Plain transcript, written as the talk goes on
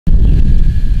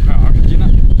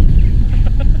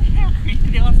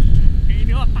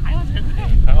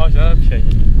便宜，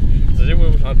直接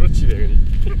问他多几百个的。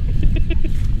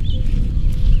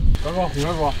搞个红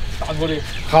烧肉，大锅的。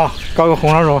好，搞个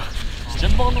红烧肉。肩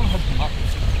膀都很痛啊。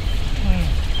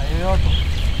还有点重。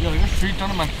哟，这个水长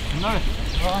得蛮深的嘞。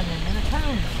啊，你这看着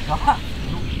鱼啊。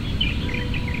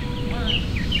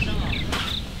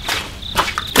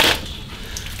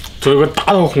做一个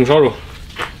大头红烧肉，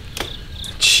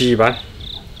切一半，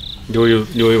留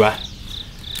一半。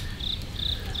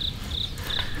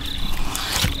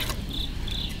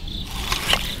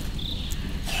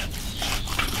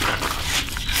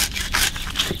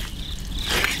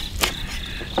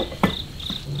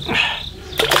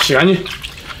洗干净。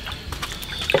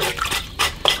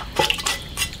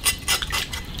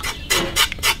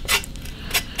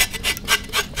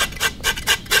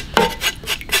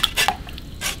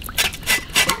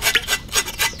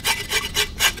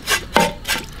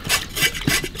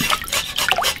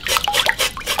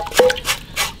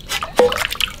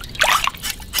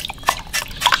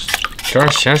这儿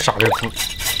先杀点猪，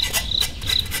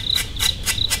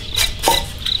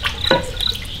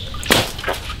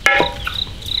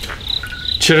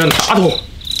切成大头。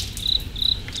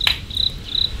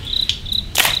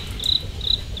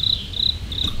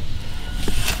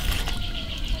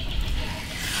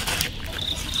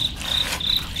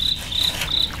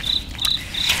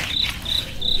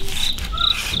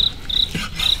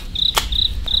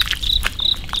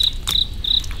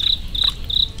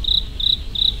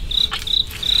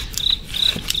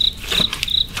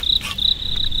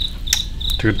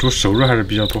这个猪瘦肉还是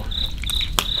比较多。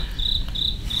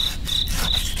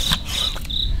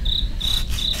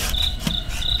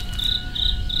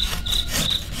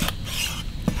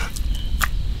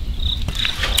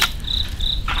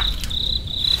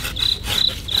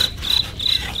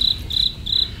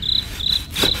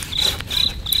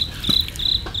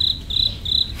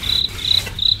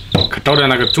可倒点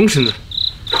那个中绳子，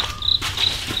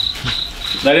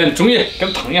来点中叶，给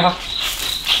它烫一下。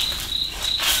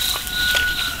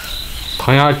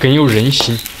烫一下更有韧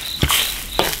性。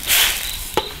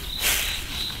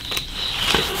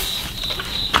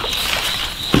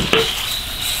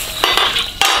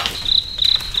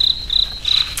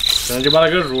然后就把那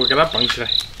个肉给它绑起来。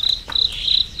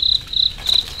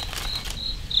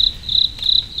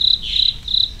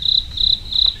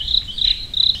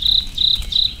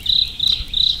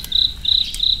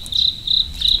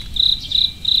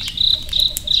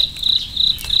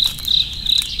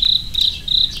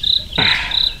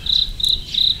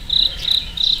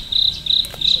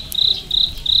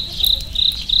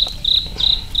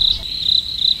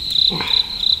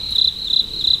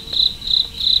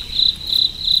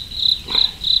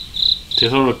这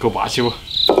手肉够霸气不？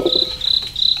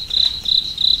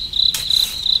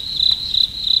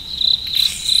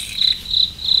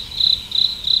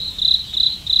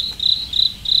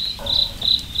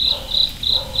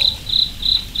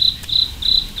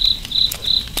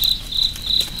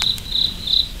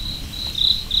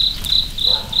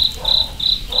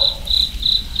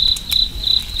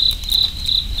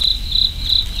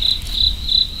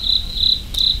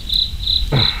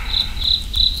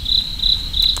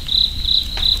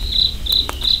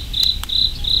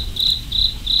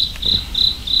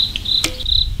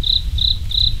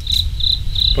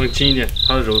放紧一点，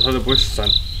它的肉它都不会散。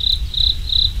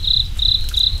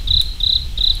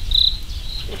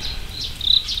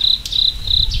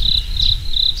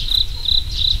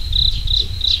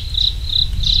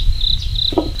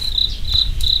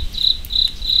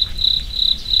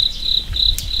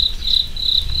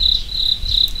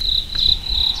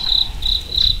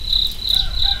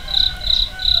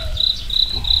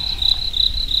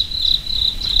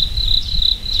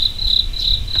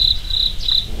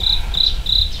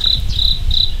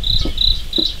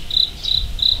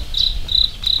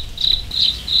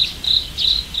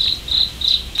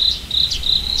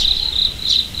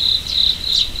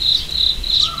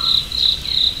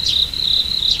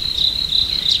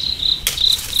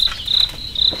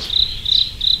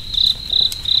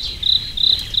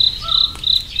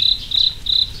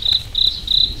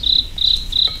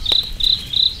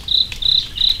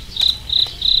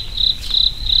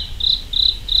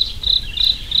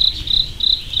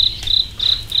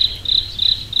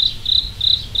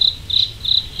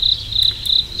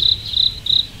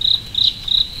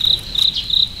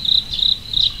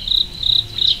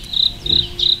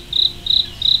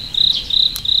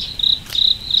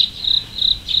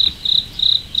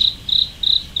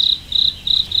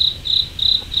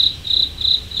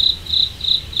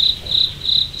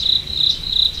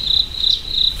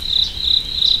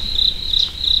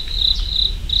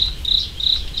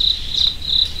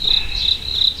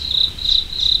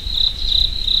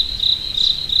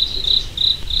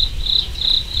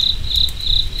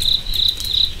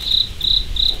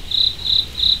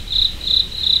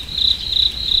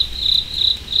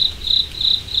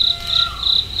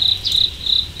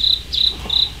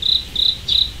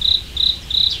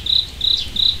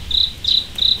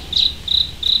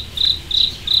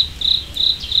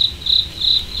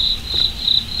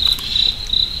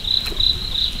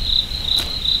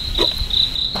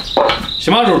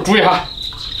先把肉煮一下，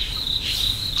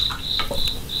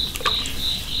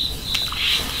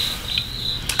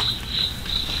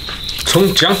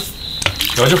葱姜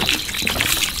料酒。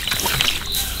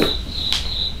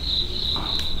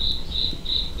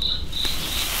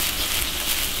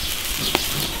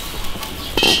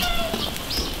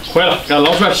 坏了，给它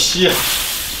捞出来洗一下。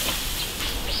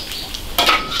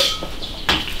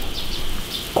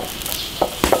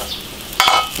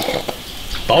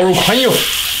倒入宽油，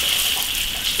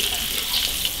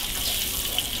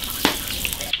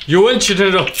油温切成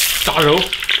肉，炸肉。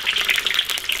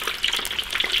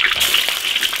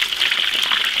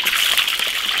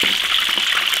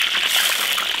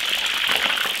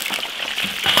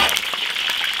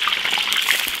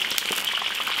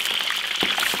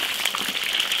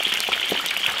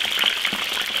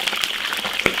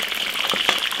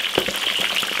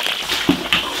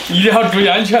一定要注意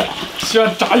安全，喜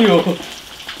欢炸油。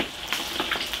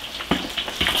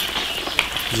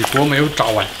一锅没有炸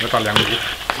完，要炸2锅。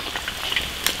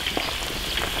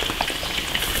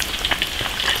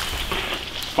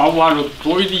把五花肉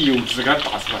多余的油脂给它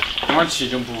炸出来，这样切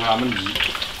就不会那么腻。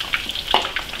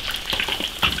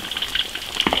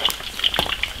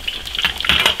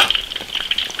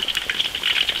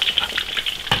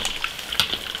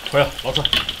可以了，捞出来。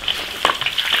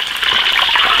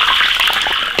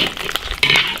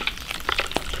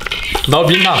 捞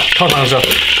冰糖，炒糖色。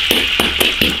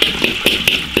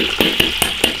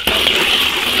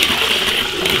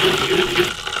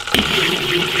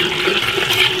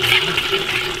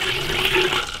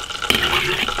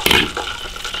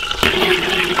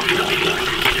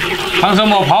糖色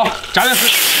冒泡，加点水。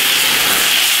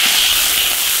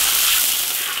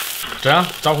这样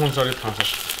枣红色的糖色，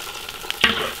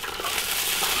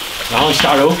然后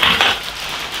下肉。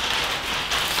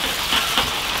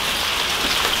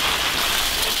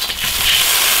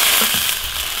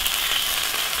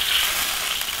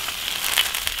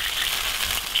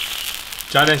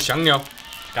 加点香料，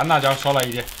干辣椒少来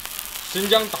一点，生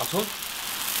姜、大葱，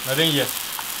来点盐，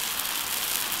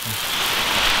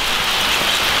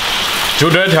就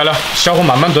这些调料，小火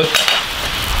慢慢炖。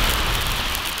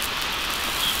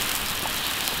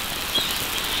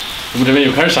我们这边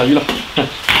又开始下雨了，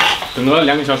炖了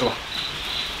2个小时吧。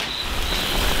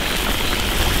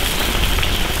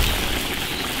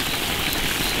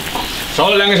烧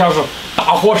了2个小时，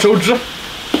大火收汁，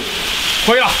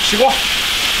可以了，起锅。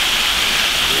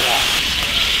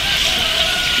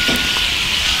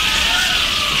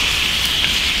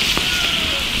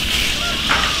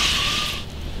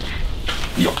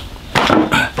 哟，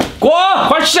锅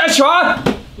快起来吃饭！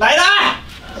来了！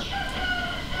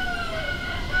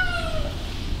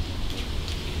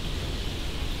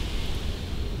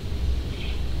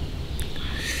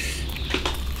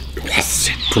哇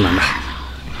塞，煮烂了！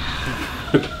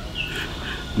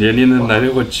连你能来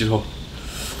了个鸡头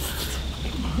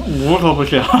5头不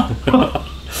行。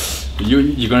有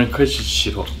一个人可以吃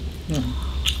7头。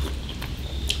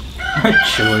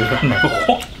7头有点那个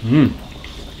黄。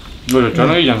我觉得这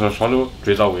那个颜色烧的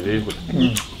最到位的一回。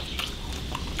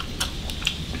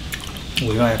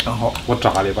味道也刚好。我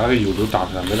炸的把那个油都炸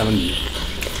出来，没那么腻。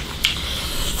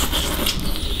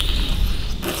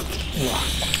哇！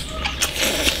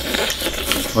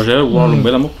而且五花肉没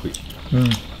那么贵。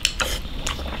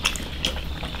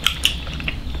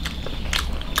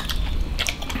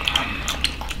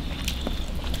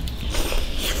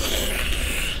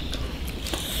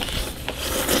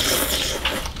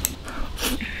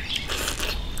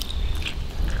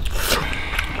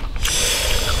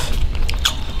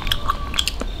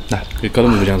来，给搞点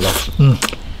木酱子。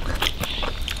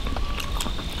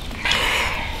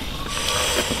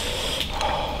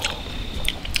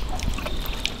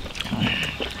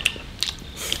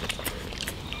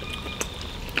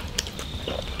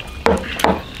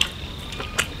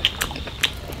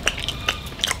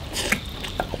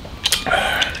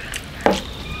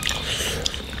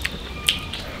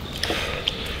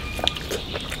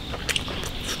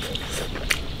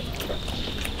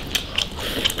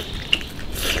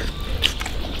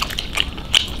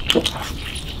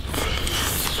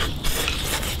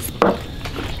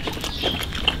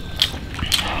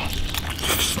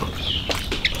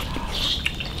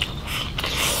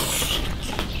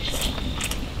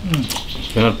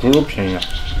现在猪肉便宜啊！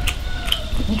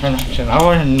我看现在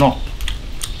好像喏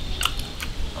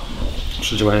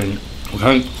，10几块钱。我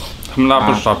看他们那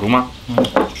不是杀猪吗？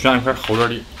选一块厚点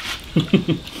的，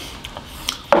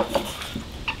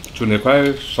就那块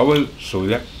稍微瘦一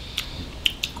点。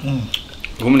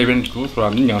我们那边猪熟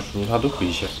啊，你酿熟它都贵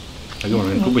一些，它跟我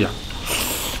们猪不一样。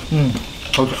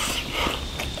好吃。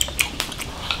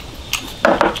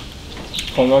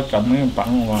泡到酱焖拌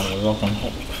的话，味道更好。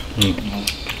嗯。